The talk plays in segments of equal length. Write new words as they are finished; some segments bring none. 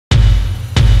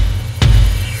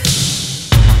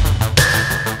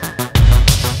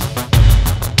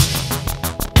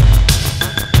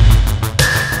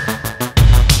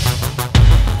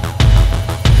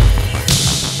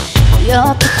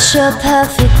Picture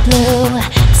perfect blue,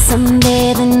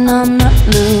 sunbathing on the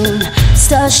moon,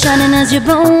 stars shining as your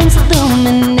bones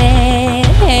illuminate.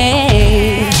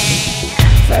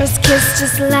 First kiss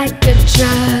just like a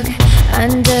drug,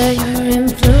 under your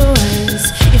influence.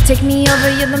 You take me over,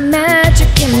 you're the magic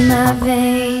in my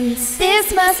veins.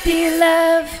 This must be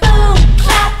love. Boom,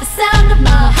 clap, the sound of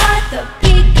my heart, the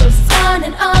beat goes on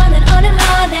and on and on and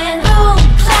on. And boom,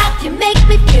 clap, you make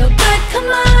me feel good.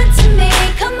 Come on to me,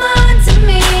 come on to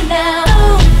me now.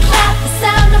 Boom, clap, the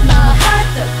sound of my heart,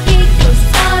 the beat goes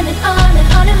on and on and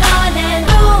on and on. And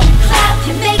boom, clap,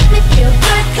 you make me feel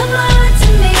good. Come on to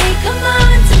me, come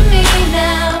on to me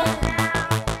now.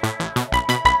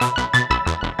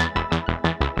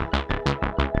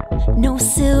 No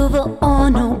silver or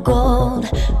no gold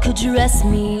could dress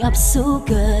me up so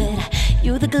good.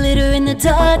 You're the glitter in the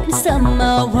darkness of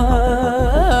my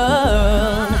world.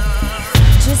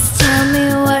 Just tell me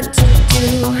what to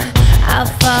do, I'll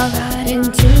fall right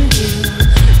into you.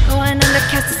 Going under,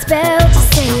 cast a spell